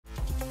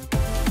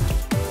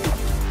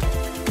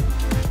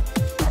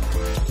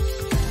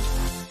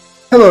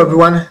Hello,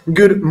 everyone.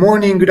 Good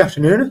morning, good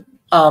afternoon.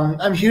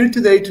 I'm here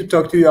today to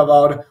talk to you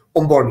about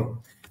onboarding.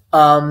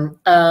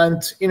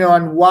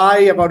 And why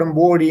about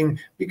onboarding?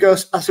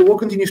 Because as the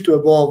world continues to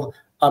evolve,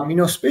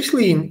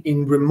 especially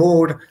in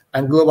remote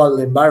and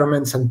global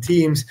environments and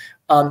teams,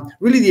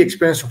 really the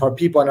experience of our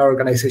people and our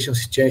organizations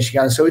is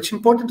changing. And so it's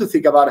important to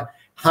think about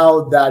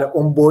how that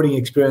onboarding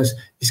experience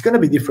is going to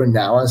be different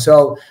now. And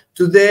so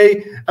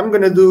today we're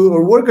going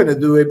to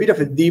do a bit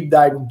of a deep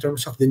dive in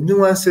terms of the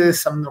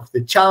nuances, some of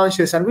the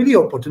challenges, and really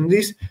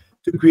opportunities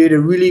to create a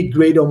really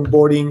great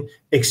onboarding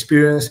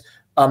experience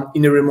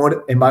in a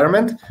remote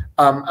environment,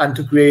 and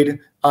to create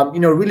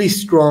really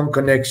strong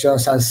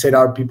connections and set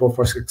our people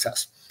for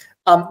success.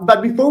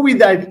 But before we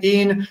dive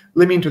in,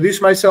 let me introduce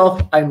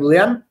myself. I'm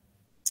Leon.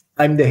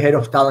 I'm the head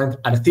of talent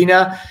at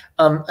Athyna.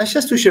 And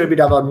just to share a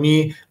bit about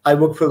me, I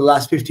worked for the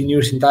last 15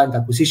 years in talent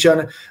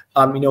acquisition,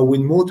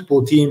 with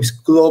multiple teams,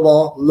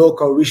 global,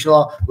 local,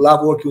 regional.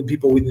 Love working with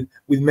people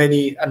with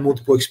many and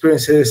multiple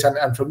experiences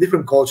and from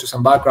different cultures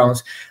and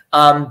backgrounds.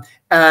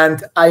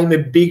 And I'm a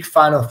big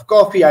fan of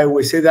coffee. I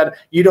always say that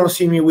you don't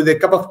see me with a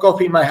cup of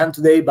coffee in my hand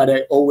today, but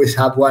I always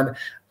have one.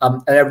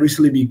 And I've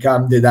recently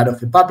become the dad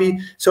of a puppy.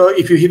 So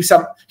if you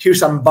hear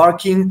some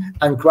barking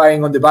and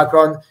crying on the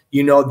background,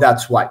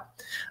 that's why.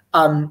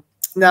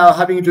 Now,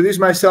 having introduced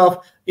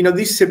myself,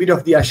 this is a bit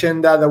of the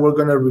agenda that we're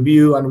going to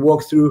review and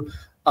walk through,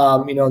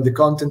 the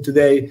content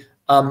today.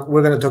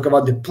 We're going to talk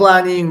about the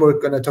planning. We're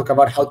going to talk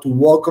about how to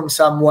welcome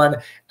someone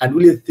and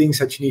really the things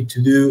that you need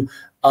to do.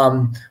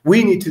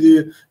 We need to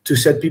do to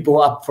set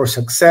people up for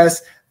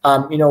success.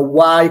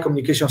 Why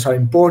communications are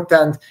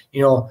important,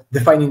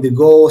 defining the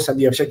goals and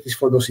the objectives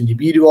for those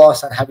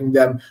individuals and having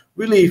them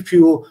really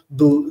feel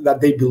that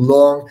they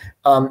belong,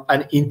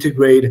 and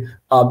integrate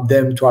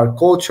them to our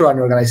culture and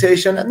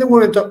organization. And then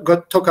we're going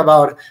to talk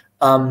about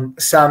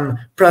some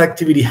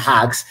productivity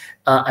hacks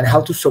and how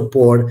to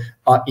support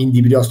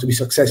individuals to be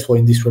successful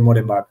in this remote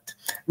environment.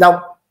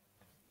 Now,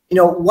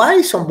 why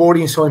is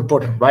onboarding so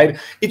important, right?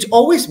 It's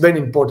always been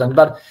important,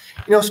 but,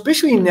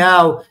 especially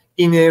now,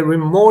 in a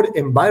remote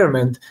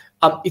environment,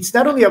 it's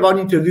not only about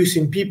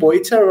introducing people,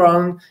 it's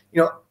around,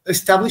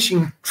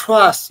 establishing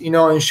trust,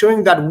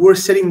 ensuring that we're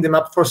setting them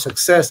up for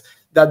success,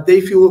 that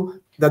they feel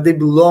that they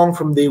belong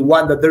from day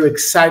one, that they're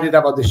excited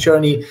about the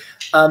journey.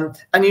 And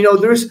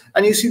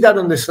you see that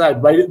on the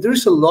slide, right?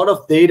 There's a lot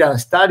of data and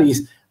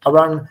studies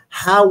around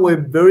how a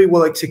very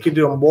well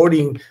executed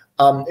onboarding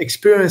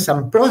experience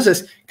and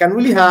process can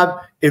really have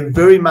a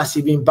very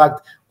massive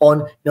impact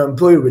on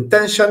employee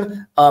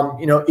retention.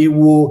 It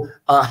will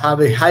have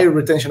a higher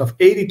retention of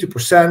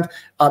 82%.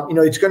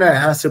 It's going to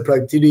enhance their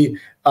productivity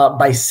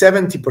by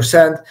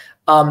 70%.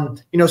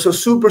 So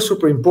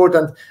super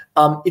important.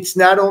 It's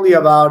not only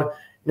about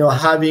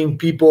having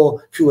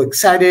people feel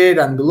excited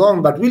and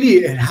belong, but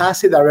really it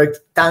has a direct,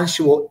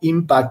 tangible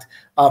impact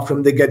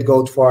from the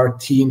get-go for our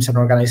teams and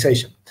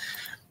organization.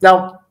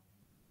 Now,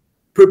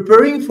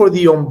 preparing for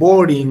the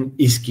onboarding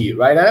is key,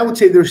 right? And I would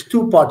say there's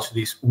two parts to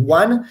this.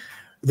 One,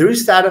 there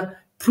is that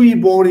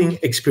pre-boarding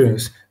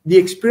experience. The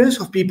experience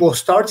of people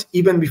starts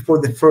even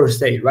before the first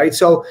day, right?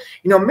 So,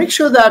 make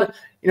sure that,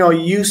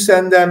 you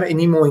send them an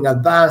email in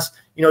advance,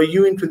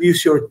 you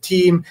introduce your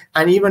team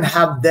and even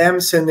have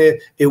them send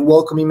a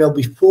welcome email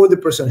before the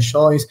person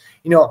joins,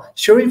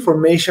 share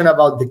information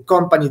about the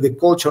company, the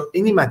culture,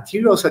 any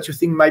materials that you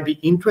think might be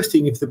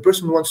interesting if the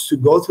person wants to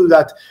go through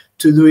that,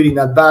 to do it in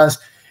advance.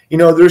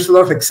 There's a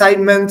lot of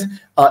excitement,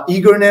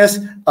 eagerness,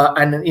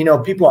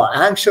 and people are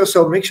anxious.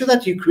 So make sure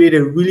that you create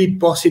a really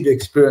positive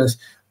experience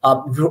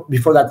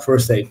before that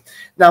first day.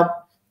 Now,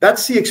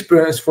 that's the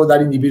experience for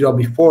that individual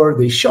before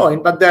they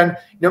join. But then,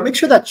 make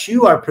sure that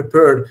you are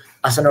prepared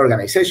as an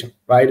organization,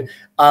 right?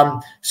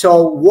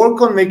 So work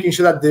on making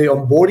sure that the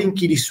onboarding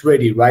kit is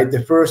ready, right?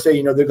 The first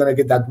day, they're going to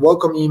get that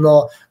welcome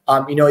email.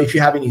 If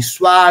you have any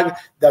swag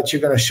that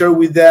you're going to share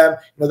with them,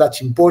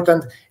 that's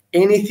important.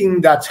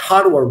 Anything that's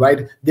hardware,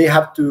 right? They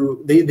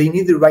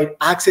need the right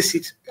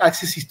accesses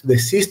to the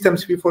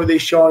systems before they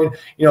join,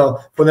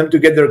 for them to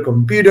get their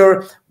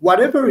computer,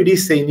 whatever it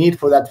is they need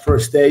for that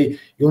first day.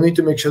 You'll need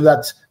to make sure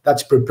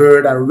that's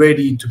prepared and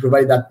ready to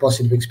provide that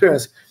positive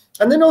experience.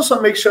 And then also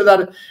make sure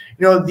that,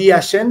 the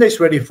agenda is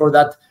ready for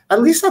that,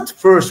 at least that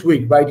first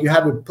week, right? You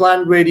have a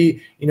plan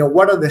ready,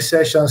 what are the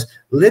sessions?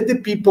 Let the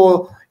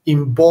people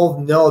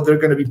involved know they're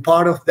going to be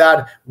part of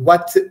that,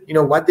 what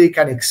they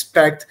can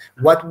expect,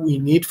 what we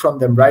need from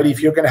them, right?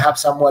 If you're going to have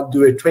someone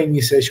do a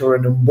training session or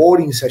an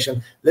onboarding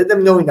session, let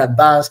them know in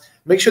advance.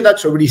 Make sure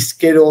that's already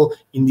scheduled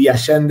in the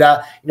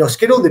agenda.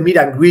 Schedule the meet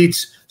and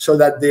greets so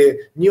that the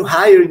new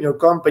hire in your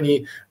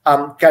company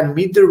can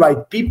meet the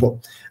right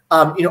people.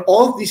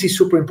 All of this is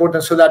super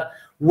important so that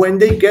when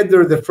they get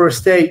there the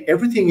first day,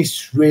 everything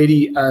is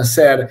ready and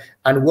set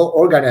and well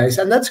organized,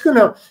 and that's going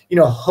to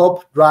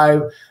help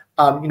drive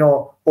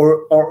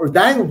or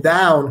dial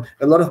down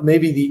a lot of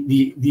maybe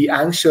the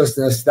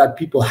anxiousness that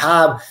people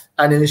have,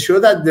 and ensure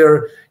that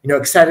they're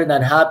excited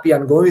and happy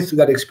and going through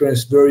that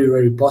experience very,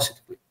 very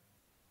positively.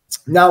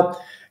 Now,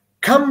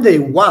 come day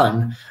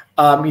one,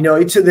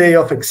 it's a day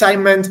of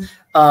excitement.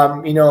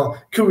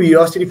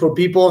 curiosity for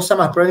people, some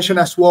apprehension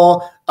as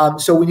well.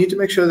 So we need to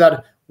make sure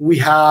that we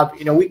have,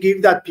 we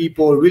give that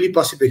people a really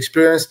positive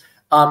experience.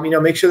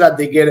 Make sure that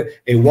they get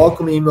a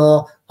welcome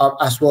email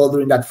as well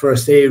during that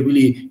first day,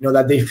 really,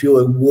 that they feel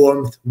a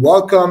warm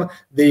welcome.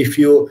 They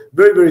feel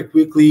very, very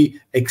quickly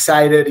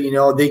excited.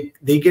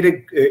 They get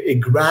a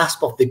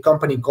grasp of the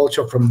company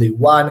culture from day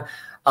one.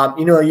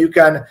 You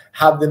can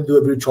have them do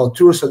a virtual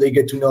tour so they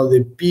get to know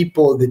the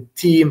people, the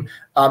team.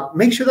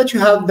 Make sure that you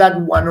have that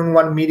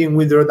one-on-one meeting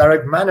with their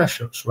direct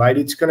managers, right?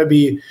 It's going to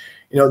be,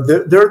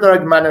 their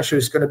direct manager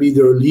is going to be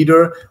their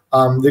leader.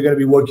 They're going to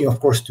be working, of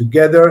course,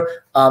 together.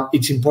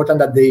 It's important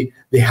that they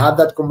have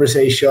that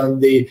conversation.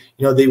 They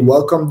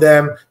welcome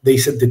them. They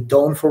set the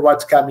tone for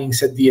what's coming,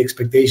 set the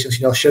expectations,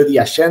 share the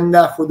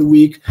agenda for the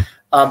week.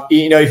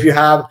 If you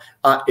have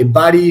a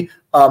buddy,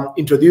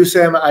 introduce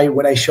them.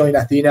 When I joined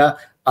Athyna,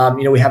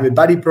 we have a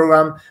buddy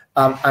program,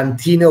 and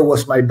Tino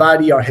was my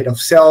buddy, our head of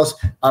sales,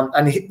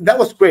 and that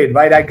was great,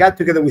 right? I got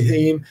together with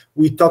him.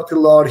 We talked a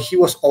lot. He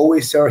was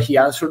always there. He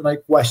answered my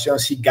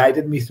questions. He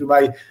guided me through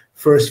my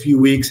first few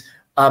weeks.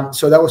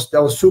 So that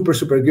was super,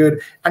 super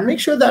good. And make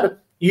sure that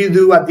you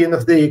do at the end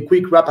of the day a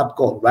quick wrap-up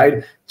call,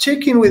 right?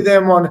 Check in with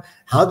them on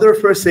how their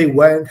first day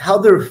went, how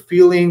they're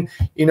feeling,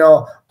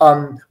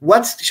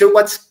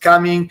 what's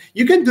coming.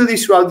 You can do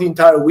this throughout the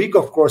entire week,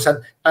 of course,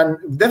 and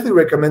definitely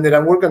recommend it.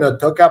 And we're going to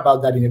talk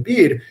about that in a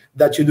bit,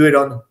 that you do it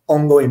on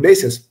ongoing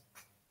basis.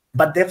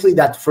 But definitely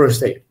that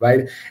first day,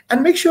 right?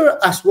 And make sure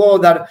as well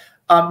that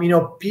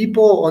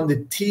people on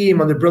the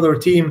team, on the broader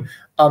team,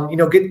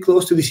 get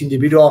close to this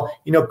individual,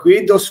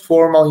 create those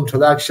formal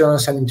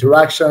introductions and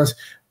interactions,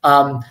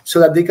 so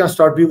that they can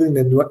start building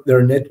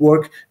their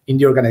network in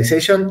the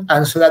organization,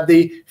 and so that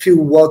they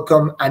feel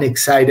welcome and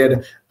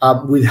excited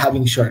with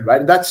having joined,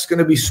 right? That's going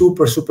to be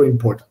super, super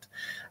important.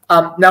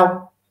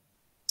 Now,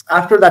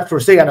 after that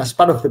first day, and as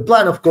part of the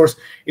plan, of course,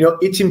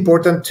 it's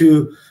important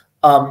to,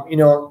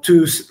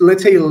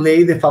 let's say,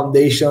 lay the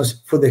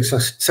foundations for the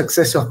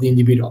success of the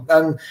individual.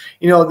 And,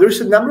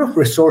 there's a number of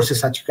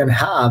resources that you can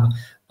have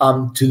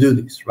to do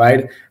this,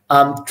 right?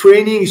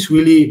 Training is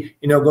really,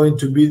 going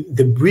to be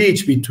the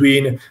bridge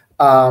between,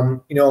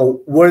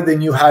 where the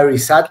new hire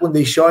is at when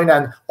they join,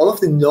 and all of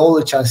the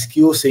knowledge and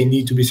skills they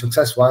need to be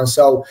successful. And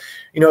so,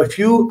 a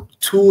few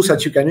tools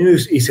that you can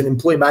use is an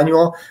employee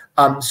manual.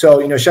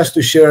 So, just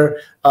to share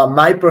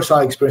my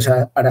personal experience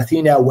at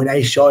Athyna, when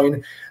I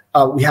joined,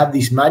 we have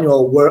this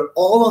manual where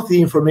all of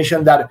the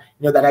information that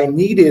that I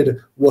needed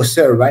was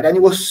there, right? And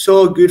it was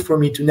so good for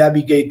me to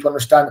navigate, to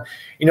understand,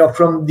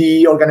 from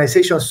the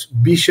organization's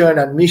vision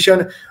and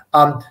mission,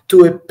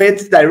 to a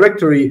pet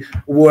directory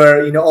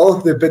where all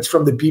of the pets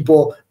from the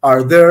people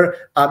are there,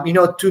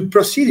 to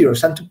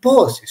procedures and to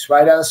policies,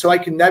 right? And so I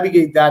can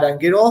navigate that and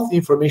get all of the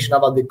information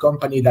about the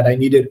company that I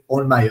needed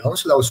on my own.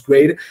 So that was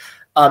great.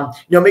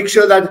 Make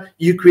sure that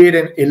you create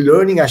a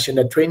learning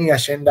agenda, training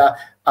agenda,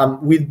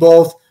 with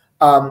both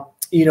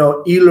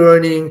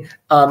e-learning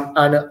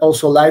and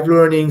also live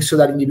learning, so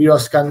that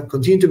individuals can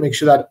continue to make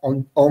sure that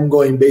on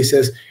ongoing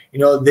basis,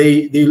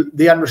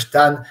 they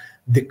understand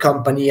the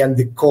company and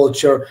the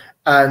culture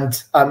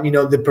and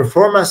the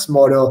performance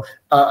model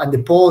and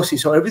the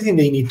policies, or everything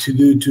they need to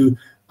do to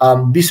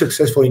be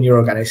successful in your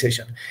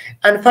organization.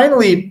 And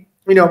finally,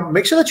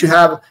 make sure that you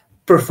have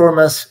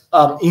performance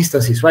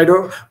instances, right?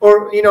 Or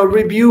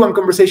review and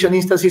conversation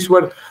instances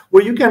where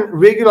you can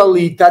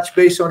regularly touch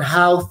base on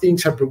how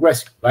things are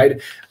progressing,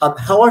 right?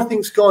 How are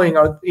things going?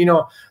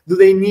 Do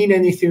they need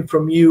anything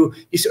from you?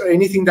 Is there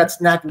anything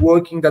that's not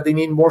working that they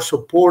need more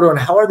support on?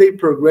 How are they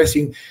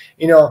progressing?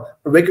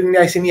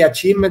 Recognize any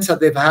achievements that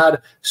they've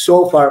had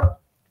so far.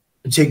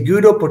 It's a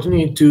good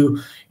opportunity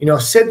to,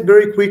 set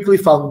very quickly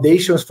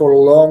foundations for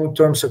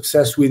long-term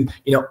success with,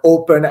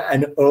 open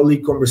and early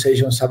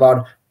conversations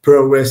about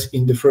progress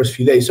in the first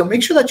few days. So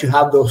make sure that you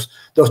have those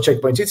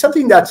checkpoints. It's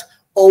something that's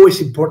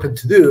always important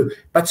to do,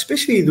 but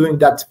especially during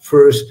that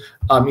first,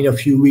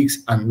 few weeks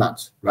and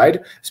months, right?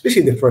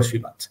 Especially the first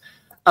few months.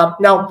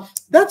 Now,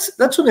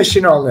 that's on a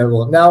general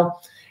level. Now,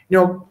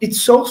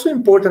 it's also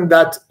important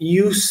that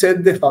you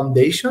set the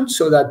foundation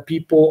so that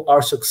people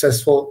are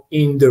successful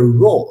in their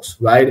roles,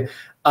 right?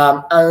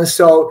 And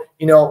so,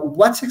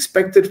 what's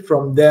expected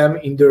from them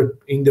in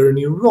their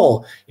new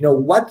role?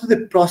 What do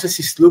the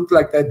processes look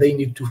like that they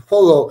need to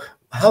follow?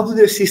 How do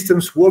their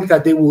systems work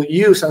that they will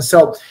use? And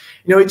so,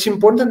 it's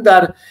important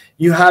that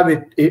you have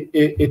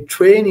a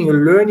training, a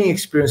learning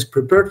experience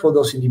prepared for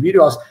those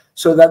individuals,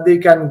 so that they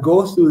can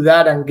go through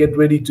that and get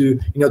ready to,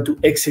 to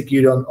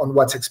execute on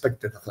what's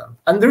expected of them.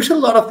 And there's a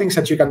lot of things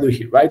that you can do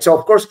here, right? So,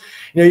 of course,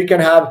 you can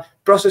have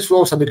process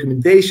flows and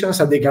documentations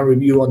that they can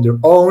review on their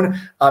own,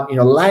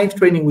 live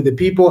training with the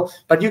people,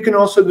 but you can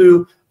also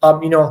do,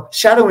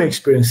 shadowing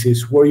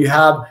experiences where you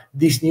have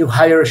these new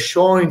hires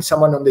showing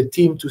someone on the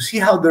team to see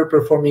how they're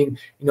performing,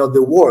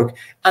 the work,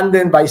 and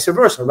then vice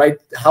versa, right?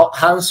 How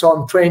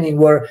hands-on training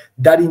where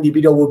that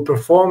individual will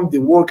perform the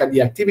work and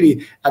the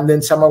activity, and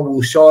then someone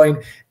will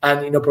join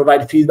and,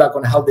 provide feedback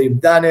on how they've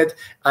done it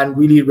and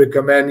really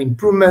recommend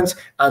improvements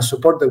and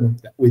support them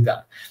with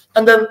that.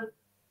 And then,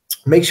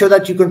 make sure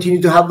that you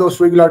continue to have those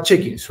regular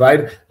check-ins,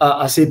 right?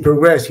 As they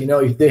progress,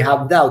 if they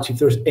have doubts, if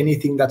there's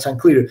anything that's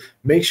unclear,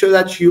 make sure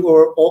that you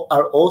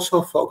are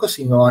also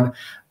focusing on,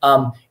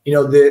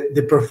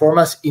 the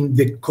performance in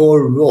the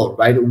core role,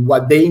 right?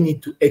 What they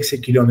need to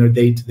execute on a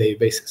day-to-day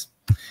basis.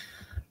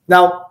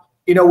 Now,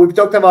 we've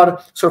talked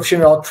about sort of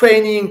general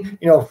training,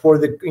 for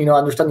the,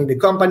 understanding the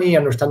company,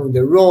 understanding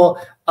the role.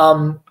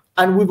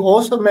 And we've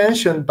also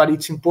mentioned, but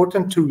it's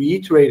important to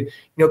reiterate,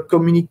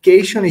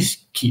 communication is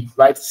key,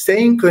 right?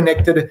 Staying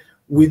connected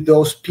with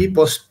those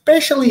people,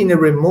 especially in a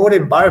remote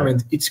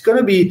environment, it's going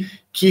to be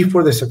key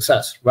for the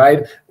success,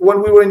 right?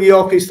 When we were in the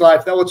office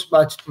life, that was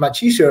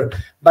much easier,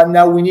 but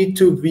now we need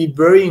to be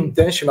very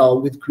intentional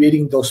with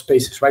creating those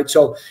spaces, right?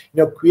 So,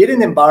 create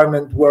an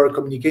environment where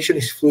communication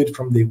is fluid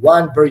from day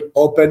one, very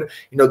open.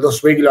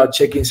 Those regular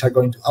check-ins are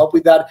going to help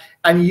with that,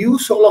 and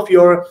use all of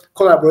your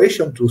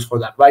collaboration tools for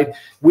that, right?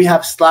 We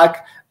have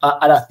Slack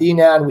at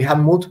Athyna, and we have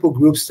multiple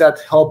groups that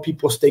help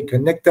people stay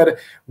connected.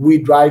 We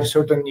drive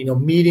certain,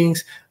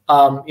 meetings,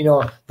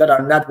 that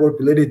are network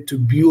related to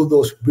build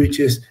those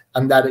bridges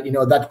and that,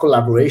 that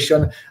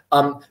collaboration.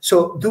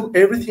 So do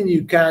everything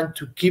you can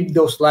to keep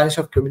those lines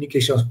of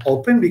communications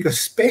open, because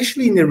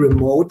especially in a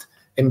remote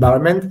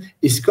environment,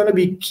 it's going to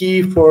be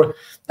key for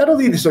not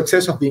only the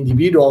success of the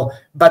individual,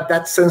 but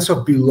that sense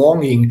of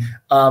belonging,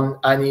 and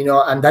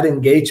that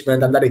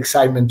engagement and that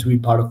excitement to be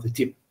part of the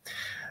team.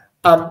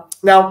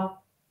 Now,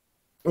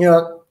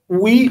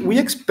 we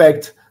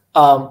expect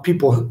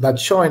people that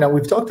join, and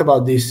we've talked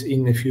about this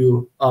in a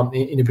few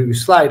in the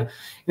previous slide.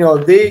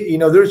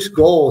 There's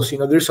goals,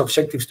 there's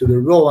objectives to the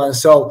role, and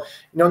so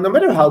no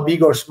matter how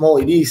big or small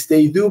it is,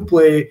 they do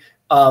play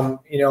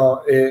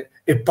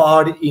a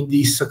part in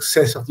the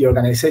success of the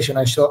organization.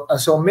 And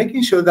so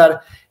making sure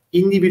that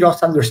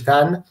individuals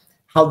understand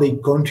how they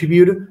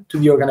contribute to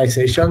the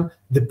organization,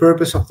 the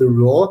purpose of the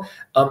role,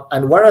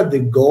 and what are the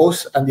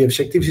goals and the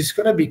objectives is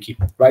going to be key,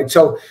 right?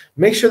 So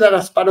make sure that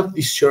as part of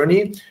this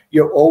journey,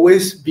 you're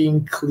always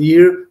being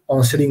clear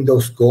on setting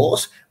those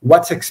goals,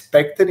 what's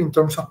expected in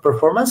terms of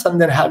performance,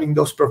 and then having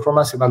those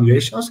performance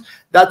evaluations.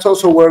 That's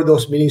also where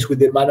those meetings with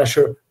the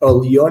manager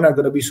early on are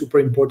going to be super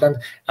important,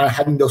 and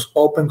having those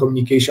open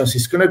communications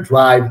is going to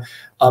drive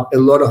a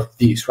lot of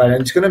this, right? And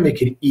it's going to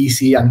make it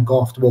easy and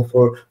comfortable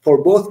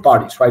for both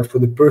parties, right? For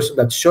the person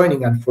that's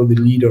joining and for the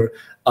leader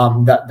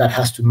that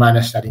has to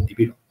manage that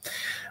individual.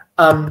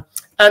 And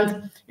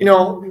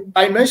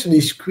I mentioned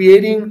this,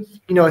 creating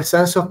a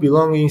sense of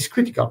belonging is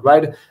critical,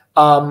 right?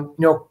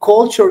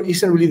 Culture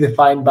isn't really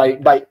defined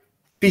by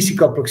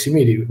physical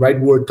proximity, right?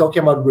 We're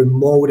talking about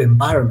remote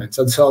environments,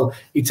 and so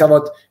it's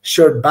about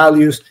shared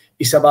values.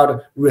 It's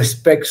about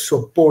respect,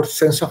 support,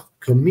 sense of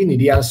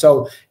community, and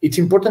so it's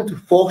important to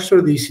foster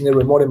this in a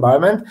remote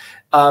environment.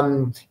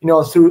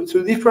 Through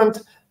different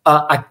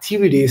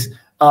activities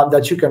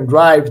that you can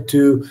drive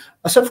to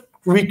sort of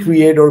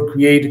recreate or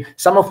create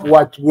some of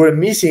what we're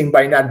missing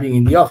by not being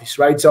in the office,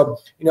 right? So,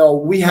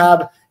 we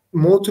have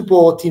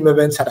multiple team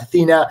events at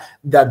Athyna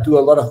that do a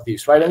lot of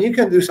this, right? And you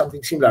can do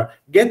something similar.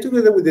 Get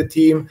together with the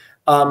team,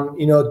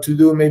 to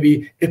do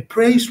maybe a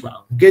praise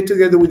round. Get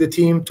together with the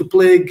team to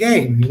play a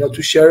game,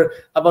 to share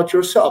about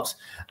yourselves.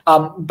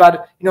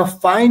 But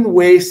find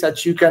ways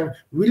that you can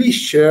really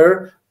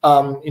share,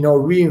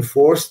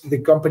 reinforce the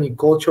company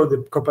culture,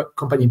 the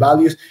company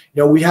values.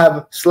 We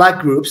have Slack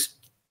groups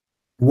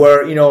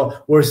where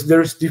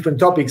there's different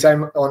topics.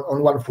 I'm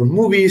on one for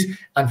movies,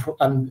 and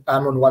I'm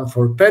on one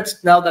for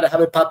pets now that I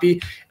have a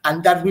puppy,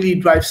 and that really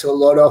drives a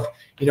lot of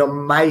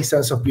my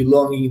sense of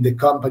belonging in the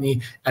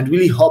company, and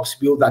really helps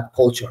build that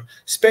culture,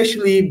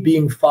 especially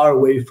being far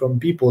away from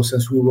people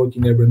since we work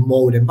in a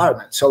remote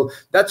environment. So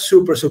that's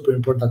super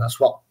important as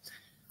well.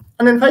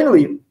 And then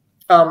finally,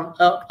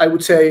 I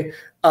would say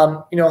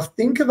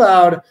think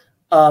about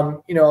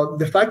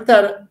the fact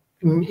that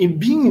in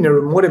being in a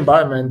remote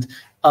environment,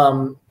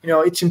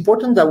 it's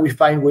important that we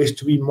find ways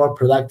to be more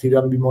productive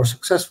and be more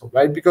successful,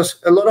 right? Because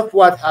a lot of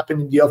what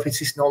happened in the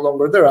office is no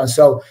longer there. And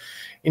so,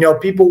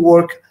 people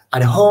work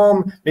at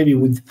home, maybe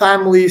with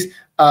families,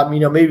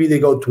 maybe they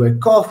go to a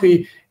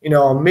coffee,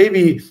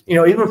 maybe,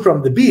 even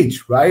from the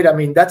beach, right? I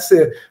mean, that's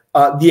the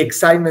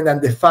excitement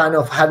and the fun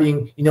of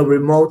having,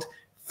 remote,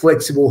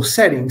 flexible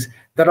settings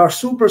that are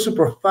super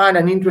fun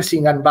and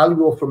interesting and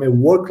valuable from a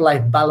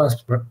work-life balance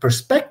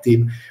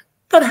perspective,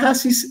 but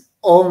has its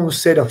own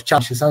set of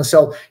challenges. And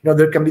so,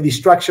 there can be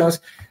distractions,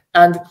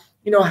 and,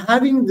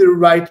 having the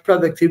right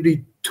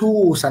productivity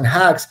tools and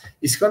hacks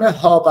is going to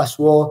help as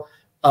well,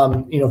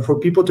 for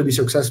people to be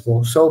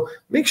successful. So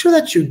make sure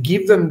that you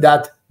give them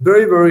that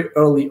very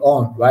early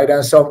on, right?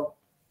 And so,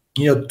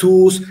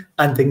 tools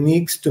and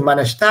techniques to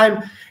manage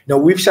time.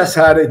 We've just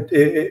had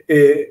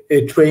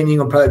a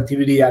training on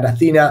productivity at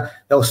Athyna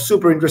that was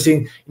super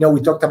interesting. We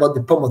talked about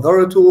the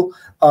Pomodoro tool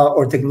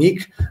or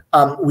technique,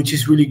 which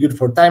is really good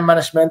for time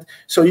management.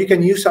 So you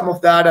can use some of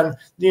that, and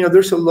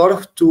there's a lot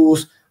of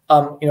tools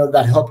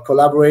that help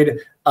collaborate.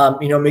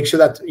 Make sure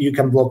that you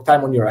can block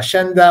time on your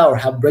agenda or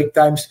have break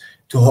times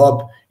to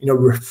help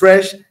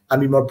refresh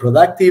and be more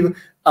productive.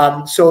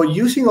 So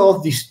using all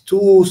of these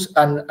tools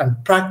and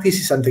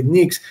practices and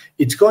techniques,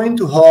 it's going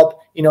to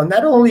help,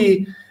 not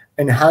only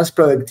enhance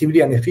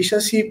productivity and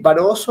efficiency, but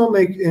also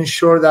making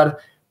sure that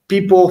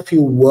people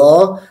feel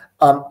well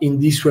in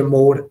this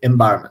remote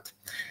environment.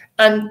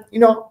 And,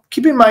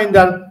 keep in mind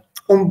that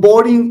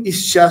onboarding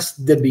is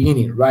just the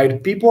beginning,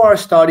 right? People are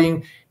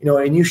starting,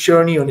 a new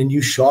journey on a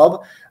new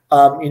job,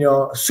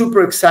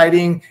 super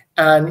exciting.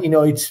 And,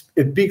 it's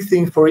a big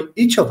thing for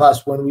each of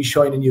us when we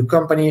join a new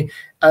company.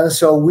 And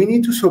so we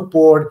need to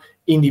support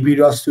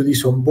individuals through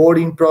this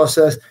onboarding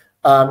process,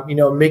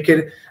 make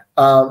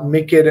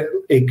it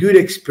a good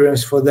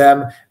experience for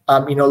them.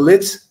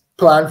 Let's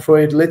plan for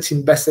it. Let's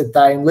invest the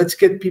time. Let's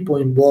get people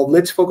involved.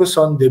 Let's focus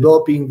on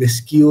developing the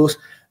skills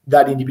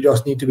that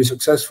individuals need to be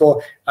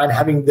successful, and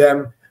having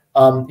them,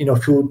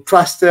 feel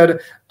trusted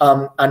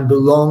and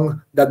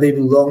that they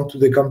belong to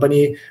the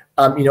company.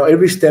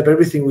 Every step,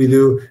 everything we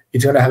do,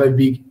 it's going to have a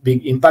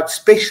big impact,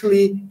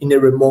 especially in a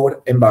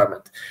remote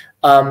environment.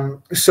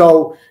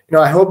 So,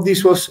 I hope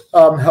this was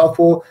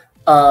helpful,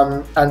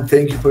 and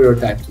thank you for your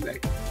time today.